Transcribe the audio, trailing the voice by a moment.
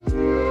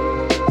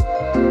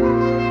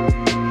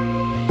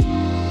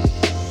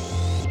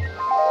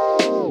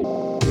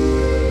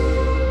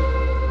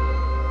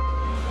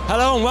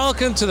and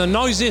welcome to the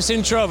noisiest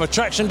intro of a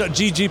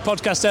Traction.gg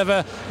podcast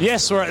ever.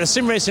 Yes, we're at the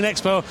Sim Racing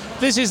Expo.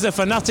 This is the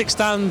Fanatec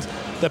stand,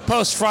 the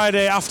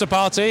post-Friday after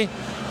party.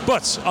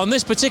 But on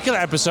this particular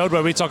episode,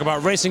 where we talk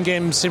about racing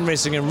games, sim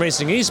racing and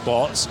racing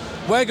esports,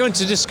 we're going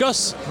to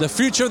discuss the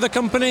future of the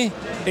company,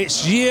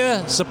 its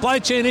year, supply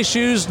chain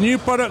issues, new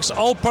products,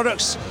 old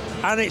products,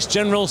 and its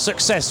general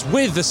success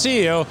with the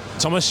CEO,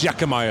 Thomas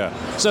Jackemeyer.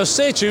 So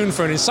stay tuned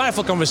for an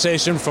insightful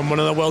conversation from one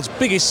of the world's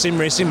biggest sim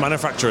racing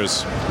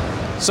manufacturers.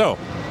 So,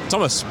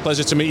 Thomas,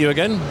 pleasure to meet you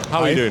again. How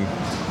are you doing?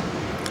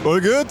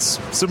 All good.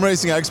 Sim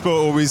Racing Expo,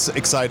 always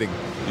exciting.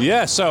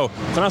 Yeah, so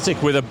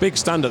Fanatec with a big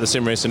stand at the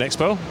Sim Racing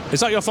Expo.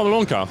 Is that your Formula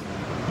 1 car?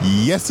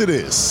 Yes, it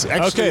is.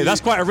 Actually, okay, that's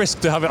quite a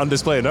risk to have it on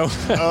display, no?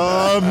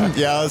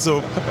 Yeah,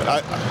 so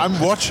I'm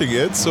watching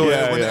it. So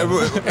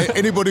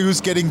anybody who's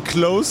getting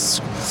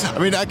close, I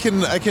mean, I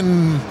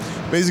can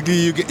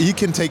basically he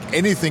can take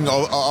anything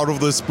out of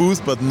this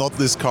booth, but not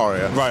this car.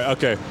 Yeah. Right.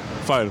 Okay.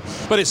 Fine.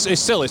 But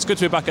it's good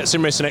to be back at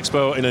Sim Racing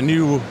Expo in a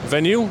new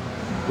venue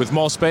with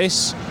more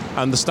space,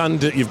 and the stand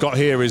that you've got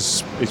here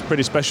is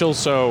pretty special.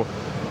 So.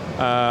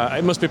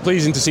 It must be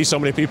pleasing to see so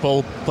many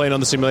people playing on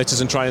the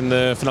simulators and trying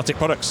the Fanatec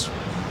products.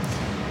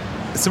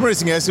 Sim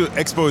Racing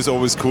Expo is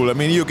always cool. I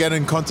mean, you get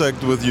in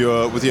contact with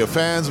your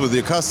fans, with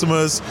your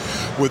customers,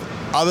 with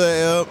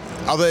other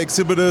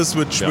exhibitors,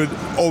 which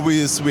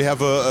always we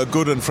have a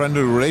good and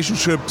friendly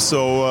relationship.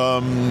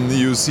 So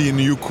you see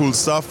new cool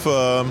stuff.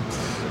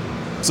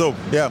 So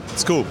yeah,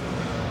 it's cool.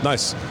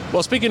 Nice.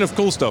 Well, speaking of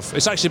cool stuff,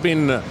 it's actually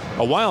been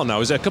a while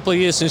now. Is it a couple of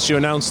years since you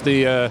announced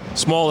the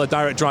smaller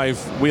direct drive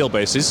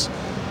wheelbases?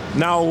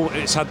 Now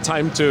it's had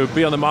time to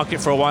be on the market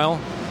for a while.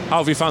 How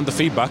have you found the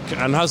feedback,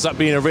 and has that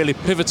been a really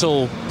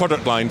pivotal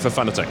product line for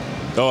Fanatec?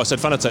 Oh, I said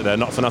Fanatec there,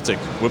 not Fanatec.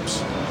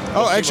 Whoops.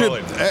 Oh,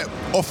 actually,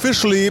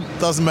 officially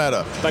doesn't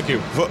matter. Thank you.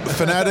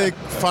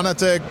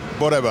 Fanatec,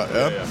 whatever.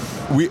 Yeah.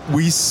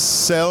 We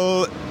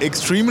sell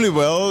extremely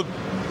well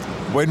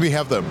when we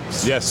have them.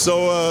 Yes.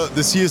 So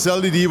the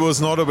CSLDD was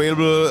not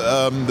available,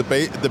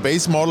 the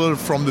base model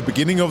from the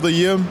beginning of the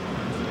year.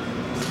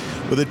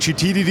 With the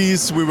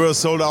GTDDs, we were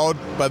sold out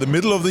by the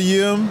middle of the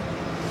year.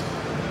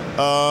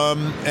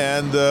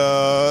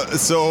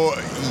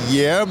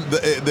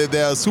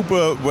 They are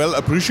super well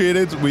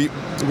appreciated. We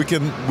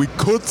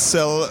could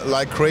sell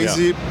like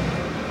crazy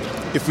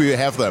if we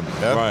have them.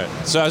 Yeah? Right.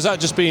 So has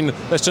that just been,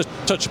 let's just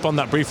touch upon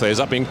that briefly, has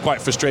that been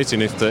quite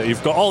frustrating if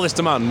you've got all this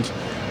demand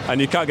and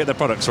you can't get the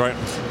products, right?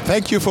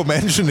 Thank you for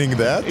mentioning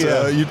that.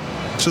 Yeah. You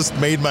just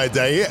made my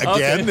day again.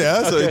 Okay.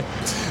 Yeah. So okay.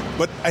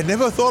 But I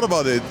never thought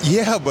about it.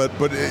 Yeah, but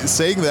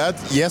saying that,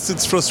 yes,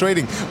 it's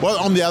frustrating. Well,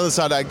 on the other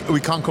side,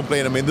 we can't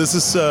complain. I mean, this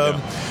is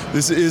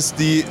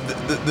the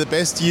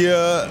best year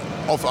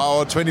of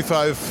our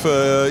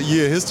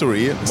 25-year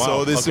history.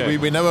 Wow. So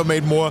we never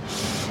made more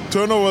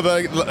turnover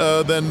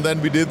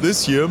than we did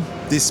this year,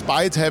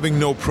 despite having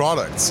no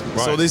products.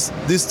 Right. So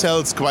this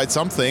tells quite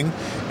something.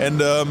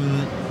 And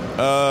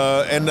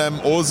I'm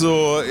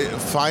also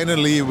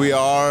finally we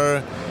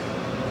are.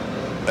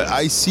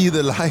 I see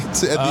the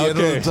light at the end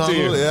of the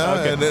tunnel. Yeah.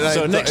 Okay. And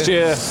so next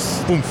year,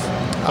 boom,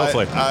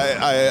 hopefully.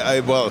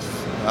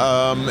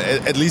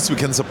 At least we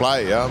can supply.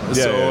 Yeah.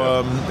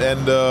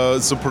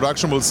 So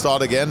production will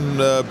start again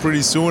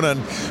pretty soon,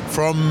 and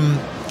from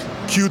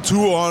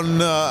Q2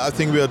 on, I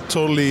think we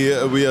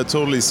are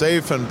totally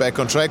safe and back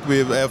on track.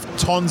 We have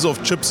tons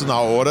of chips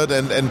now ordered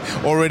and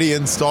already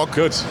in stock.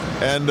 Good.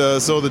 And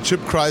so the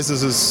chip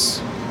crisis is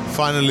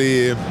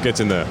finally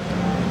getting there.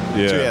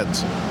 Yeah. To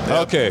end.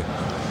 Yeah. Okay.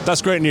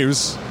 That's great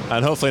news,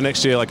 and hopefully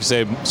next year, like you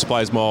say,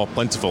 supply is more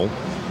plentiful.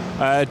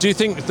 Do you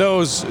think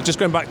those, just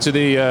going back to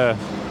the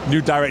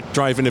new direct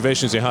drive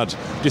innovations you had,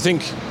 do you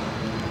think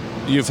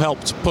you've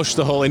helped push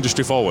the whole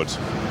industry forward?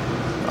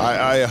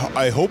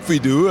 I hope we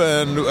do,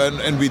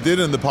 and we did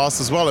in the past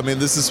as well. I mean,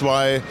 this is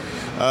why.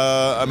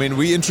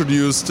 We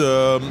introduced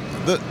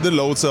the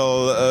load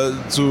cell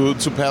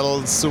to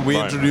pedals. We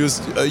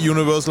introduced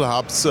universal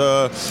hubs,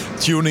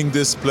 tuning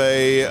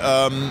display,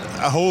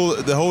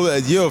 the whole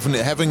idea of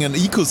having an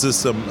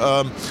ecosystem.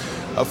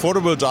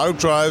 Affordable direct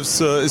drives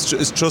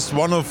is just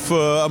one of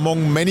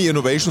among many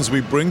innovations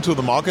we bring to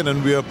the market,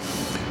 and we are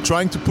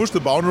trying to push the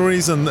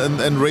boundaries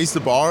and raise the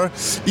bar,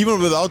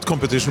 even without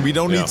competition. We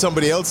don't need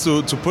somebody else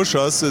to push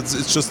us.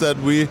 It's just that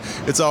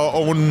it's our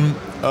own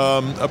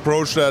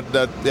approach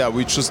that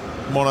we just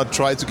want to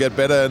try to get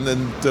better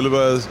and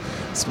deliver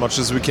as much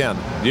as we can.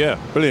 Yeah,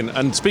 brilliant.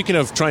 And speaking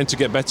of trying to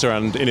get better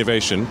and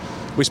innovation,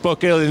 we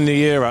spoke earlier in the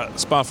year at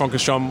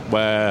Spa-Francorchamps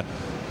where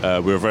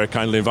we were very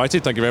kindly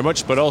invited, thank you very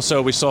much, but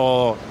also we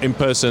saw in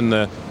person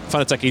the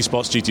Fanatec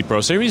Esports GT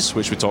Pro Series,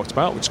 which we talked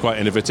about, which is quite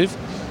innovative.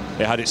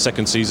 It had its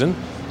second season.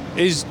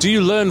 Do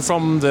you learn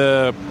from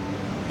the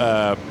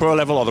pro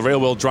level or the real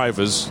world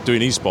drivers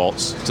doing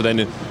esports to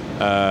then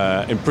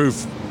improve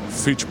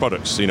future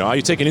products? You know, are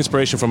you taking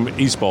inspiration from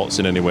esports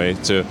in any way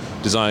to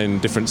design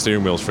different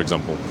steering wheels, for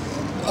example?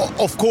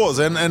 Of course,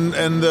 and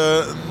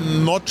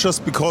not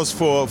just because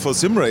for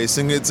sim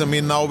racing. It's, I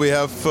mean, now we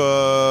have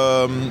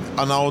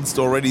announced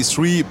already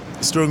 3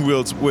 steering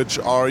wheels which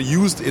are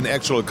used in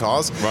actual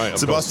cars. Right,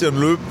 Sebastian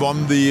Loeb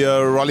won the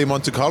Rally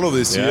Monte Carlo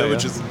this year,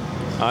 which is...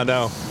 I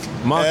know.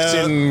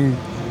 Marketing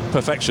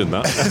perfection,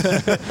 that.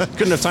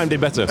 Couldn't have timed it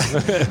better.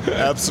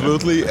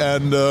 Absolutely.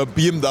 And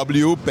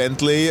BMW,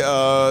 Bentley.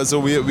 So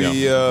we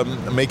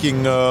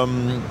making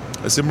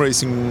sim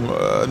racing,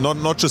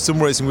 not just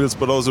sim racing wheels,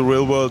 but also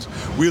real world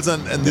wheels.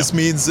 And this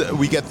means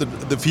we get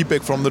the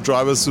feedback from the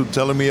drivers who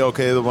telling me,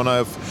 okay, when I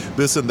have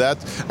this and that.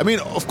 I mean,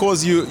 of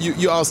course,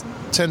 you ask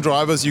 10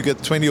 drivers, you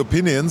get 20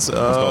 opinions.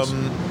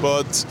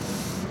 But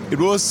it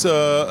was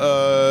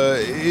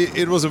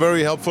a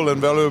very helpful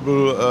and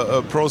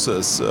valuable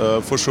process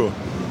for sure.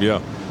 Yeah.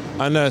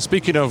 And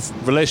speaking of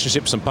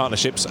relationships and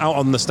partnerships, out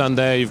on the stand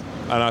there,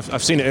 and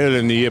I've seen it earlier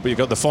in the year, but you've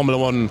got the Formula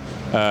One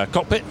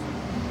cockpit.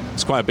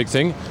 It's quite a big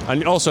thing.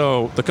 And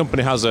also, the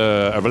company has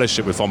a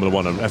relationship with Formula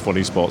One and F1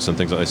 esports and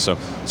things like this.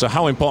 So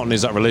how important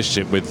is that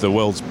relationship with the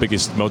world's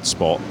biggest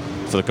motorsport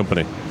for the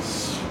company?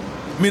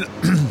 I mean,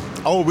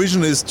 our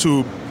vision is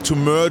to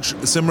merge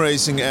sim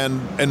racing and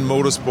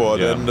motorsport.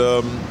 Yeah.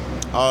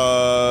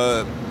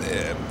 And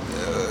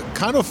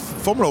kind of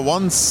Formula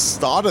One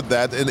started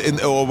that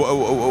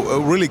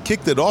or really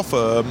kicked it off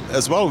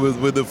as well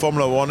with the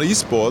Formula One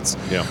esports,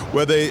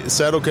 where they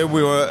said, okay,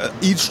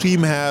 each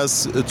team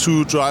has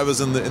 2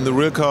 drivers in the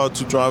real car,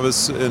 2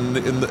 drivers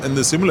in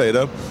the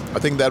simulator. I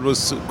think that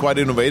was quite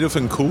innovative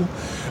and cool.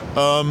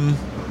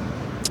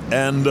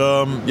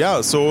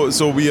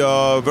 So we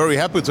are very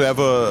happy to have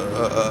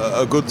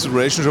a good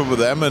relationship with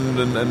them,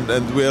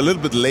 and we're a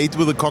little bit late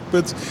with the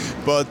cockpit,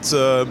 but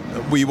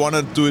we want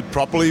to do it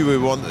properly. It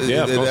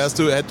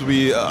had to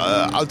be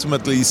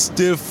ultimately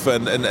stiff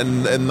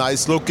and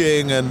nice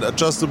looking and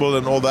adjustable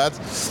and all that,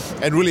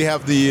 and really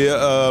have the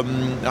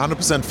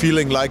 100%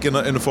 feeling like in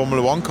a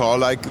Formula One car,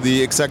 like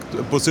the exact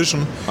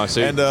position. I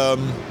see. And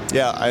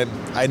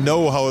I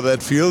know how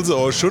that feels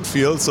or should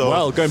feel. So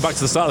well, going back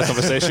to the start of the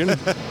conversation.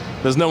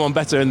 There's no one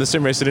better in the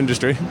sim racing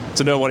industry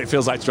to know what it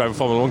feels like to drive a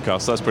Formula One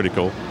car, so that's pretty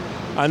cool.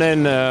 And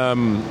then,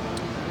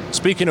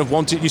 speaking of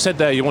you said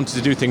there you wanted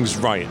to do things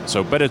right,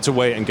 so better to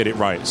wait and get it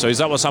right. So is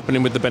that what's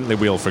happening with the Bentley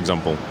wheel, for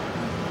example?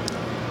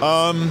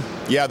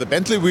 The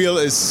Bentley wheel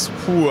is.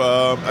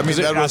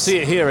 I see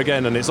it here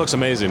again, and it looks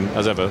amazing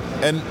as ever.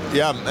 And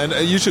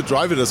you should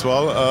drive it as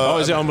well.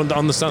 Is it on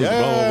the stand?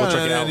 Yeah, we'll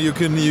check it out.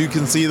 And you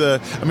can see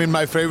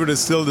my favorite is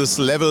still this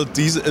level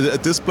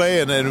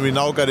display, and we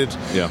now got it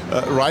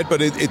right.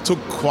 But it took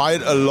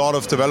quite a lot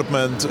of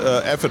development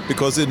effort,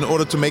 because in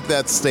order to make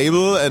that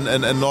stable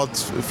and not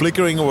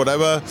flickering or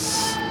whatever.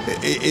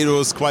 It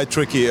was quite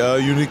tricky.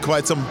 You need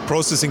quite some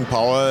processing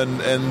power,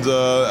 and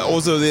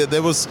also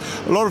there was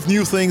a lot of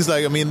new things.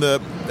 Like, I mean,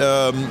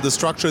 the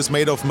structure is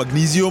made of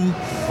magnesium,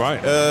 right?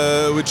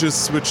 Which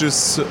is.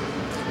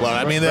 Well,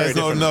 I mean, there's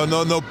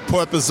no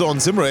purpose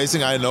on sim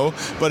racing, I know,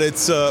 but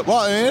it's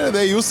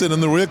they used it in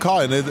the real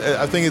car, and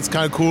I think it's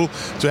kind of cool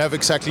to have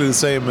exactly the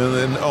same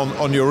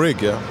on your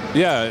rig.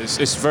 Yeah,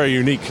 it's very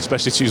unique,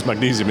 especially to use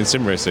magnesium in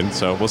sim racing.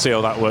 So we'll see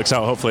how that works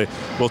out. Hopefully,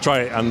 we'll try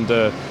it, and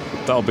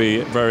that'll be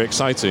very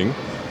exciting.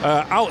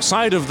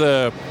 Outside of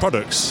the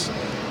products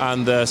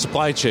and the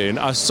supply chain,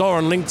 I saw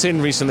on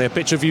LinkedIn recently a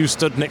picture of you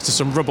stood next to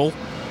some rubble.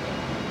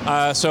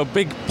 So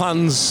big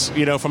plans,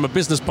 from a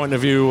business point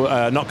of view,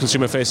 not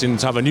consumer facing,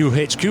 to have a new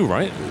HQ,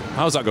 right?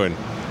 How's that going?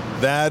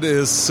 That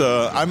is,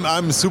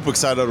 I'm super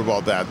excited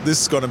about that. This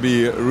is going to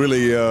be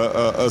really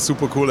a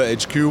super cool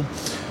HQ.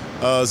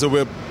 So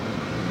we're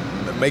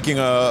making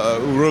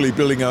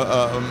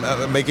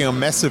making a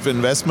massive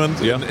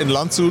investment in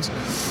Landshut.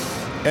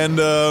 And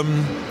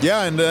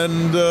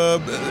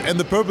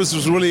the purpose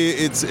is really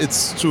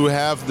it's to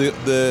have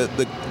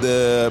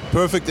the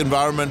perfect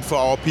environment for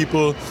our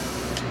people,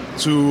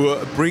 to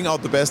bring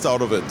out the best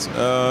out of it,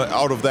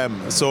 out of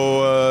them.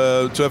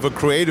 So to have a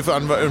creative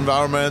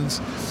environment,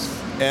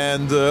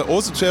 and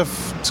also to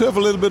have a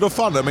little bit of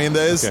fun. I mean,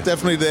 there's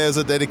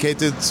a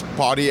dedicated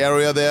party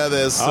area there.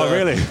 There's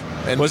really.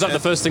 Was that the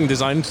first thing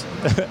designed?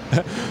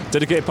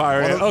 Dedicated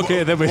party area.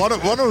 One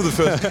of the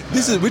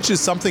first. Which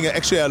is something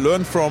actually I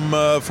learned from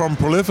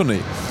Polyphony.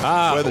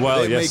 Where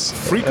they make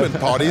frequent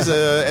parties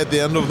at the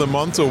end of the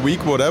month or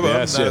week, whatever.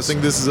 Yes. I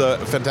think this is a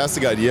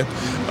fantastic idea.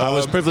 I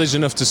was privileged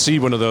enough to see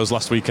one of those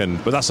last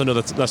weekend, but that's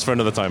for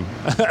another time.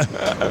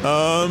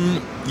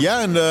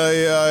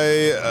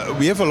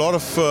 We have a lot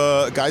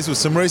of guys with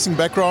sim racing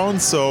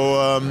backgrounds,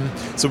 so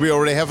we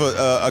already have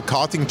a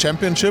karting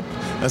championship.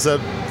 I said,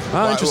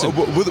 interesting.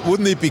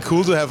 Wouldn't it be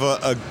cool to have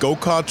a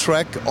go-kart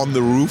track on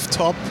the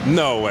rooftop?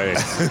 No way.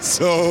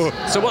 So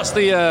what's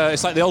the?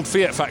 It's like the old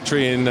Fiat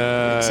factory in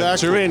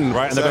Turin,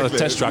 right? And they've got a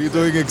test track. We're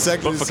doing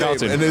exactly the same,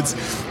 karting.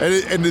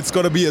 and it's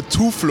going to be a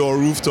 2-floor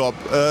rooftop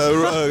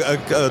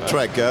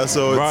track. Yeah?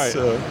 So it's,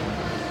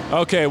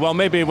 Okay, well,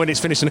 maybe when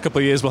it's finished in a couple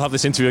of years, we'll have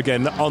this interview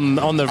again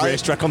on the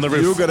racetrack, on the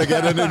roof. You're going to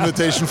get an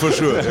invitation for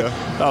sure. Yeah.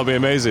 That'll be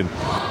amazing.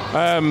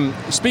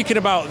 Speaking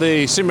about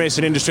the sim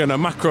racing industry on a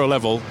macro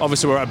level,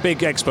 obviously we're at a big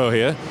expo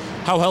here.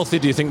 How healthy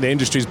do you think the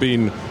industry's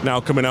been now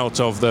coming out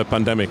of the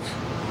pandemic?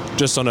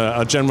 Just on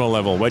a general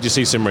level, where do you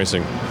see sim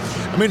racing?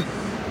 I mean,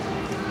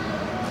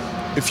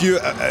 if you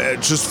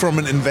just from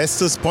an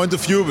investor's point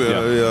of view,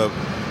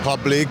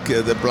 public,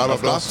 the blah blah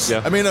blah.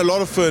 Yeah. I mean, a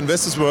lot of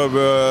investors were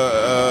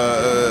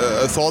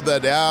thought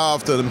that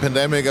after the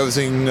pandemic,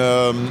 everything,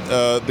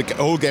 the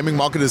whole gaming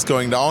market is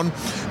going down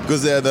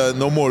because there are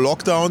no more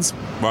lockdowns.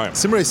 Right.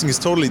 Sim racing is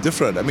totally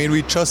different. I mean,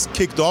 we just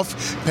kicked off.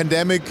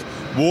 Pandemic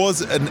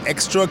was an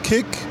extra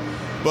kick.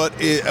 But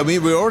we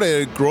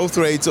already had growth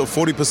rates of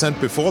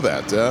 40% before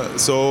that,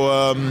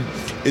 so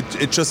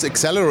it just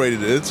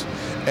accelerated it,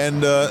 and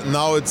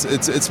now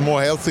it's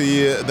more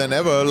healthy than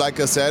ever.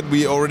 Like I said,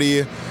 we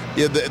already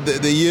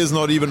the year is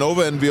not even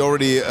over, and we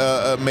already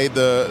made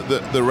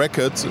the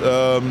record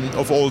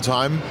of all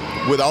time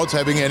without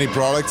having any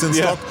products in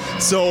stock.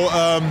 So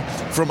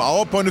from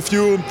our point of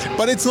view,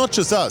 but it's not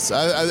just us.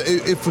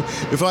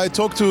 If I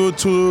talk to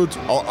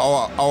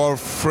our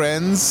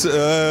friends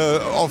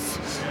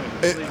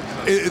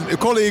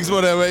colleagues,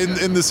 whatever,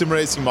 in the sim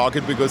racing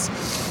market, because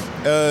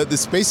the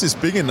space is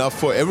big enough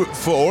for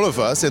all of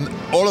us, and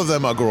all of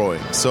them are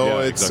growing. So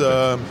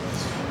exactly.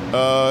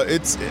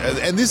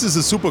 And this is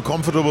a super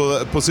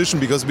comfortable position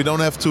because we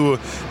don't have to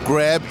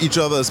grab each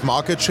other's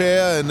market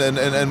share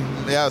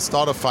and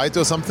start a fight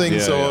or something.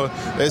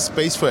 There's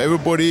space for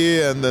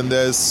everybody, and then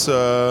there's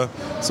so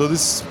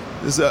this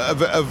is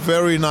a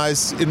very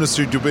nice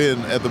industry to be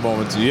in at the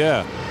moment.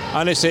 Yeah.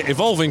 And it's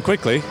evolving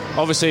quickly.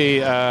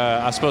 Obviously,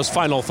 I suppose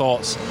final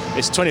thoughts.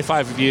 It's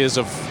 25 years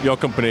of your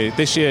company.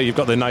 This year you've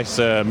got the nice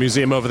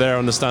museum over there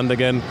on the stand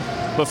again.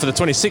 But for the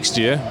 26th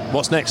year,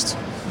 what's next?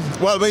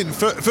 Well, I mean,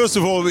 first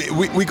of all,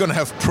 we're going to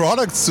have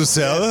products to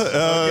sell.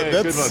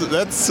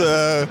 That's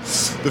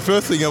the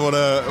first thing I want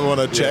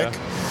to check.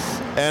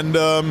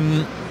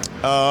 Yeah.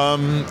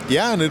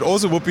 And it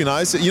also would be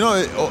nice.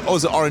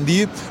 Also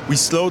R&D. We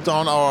slowed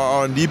down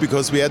our R&D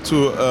because we had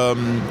to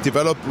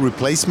develop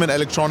replacement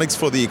electronics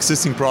for the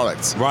existing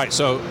products. Right.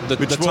 So the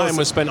time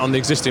was spent on the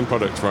existing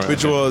product, right?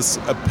 Which was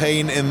a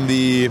pain in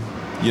the,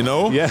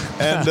 Yeah.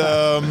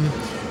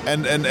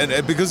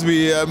 And because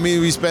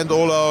we spent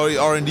all our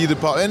R&D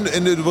department,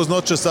 and it was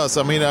not just us.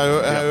 I mean, I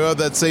heard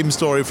that same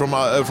story from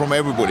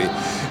everybody.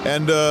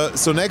 And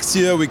so next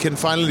year we can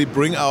finally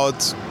bring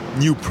out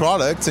new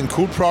products and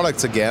cool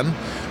products again.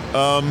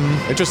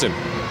 Interesting.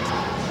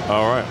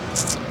 All right.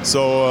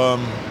 So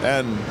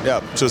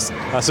just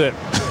that's it.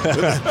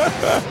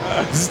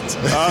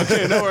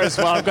 Okay, no worries.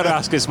 Well, I've got to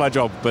ask. It's my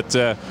job. But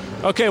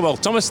okay, well,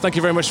 Thomas, thank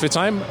you very much for your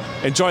time.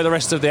 Enjoy the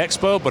rest of the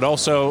expo, but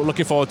also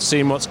looking forward to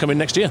seeing what's coming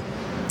next year.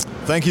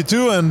 Thank you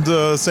too, and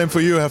same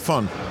for you. Have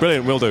fun.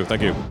 Brilliant. Will do.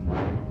 Thank you.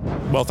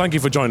 Well, thank you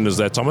for joining us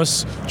there,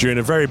 Thomas, during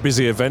a very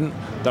busy event.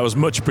 That was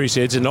much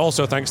appreciated, and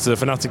also thanks to the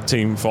Fanatec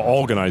team for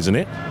organising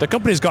it. The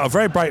company's got a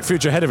very bright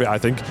future ahead of it, I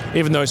think,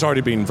 even though it's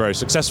already been very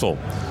successful.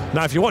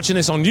 Now, if you're watching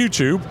this on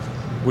YouTube,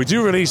 we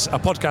do release a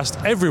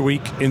podcast every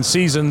week in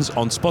seasons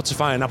on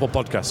Spotify and Apple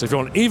Podcasts. If you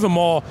want even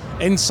more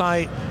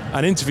insight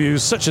and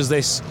interviews such as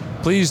this,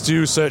 please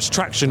do search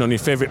Traction on your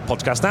favourite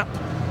podcast app.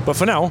 But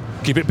for now,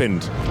 keep it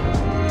pinned.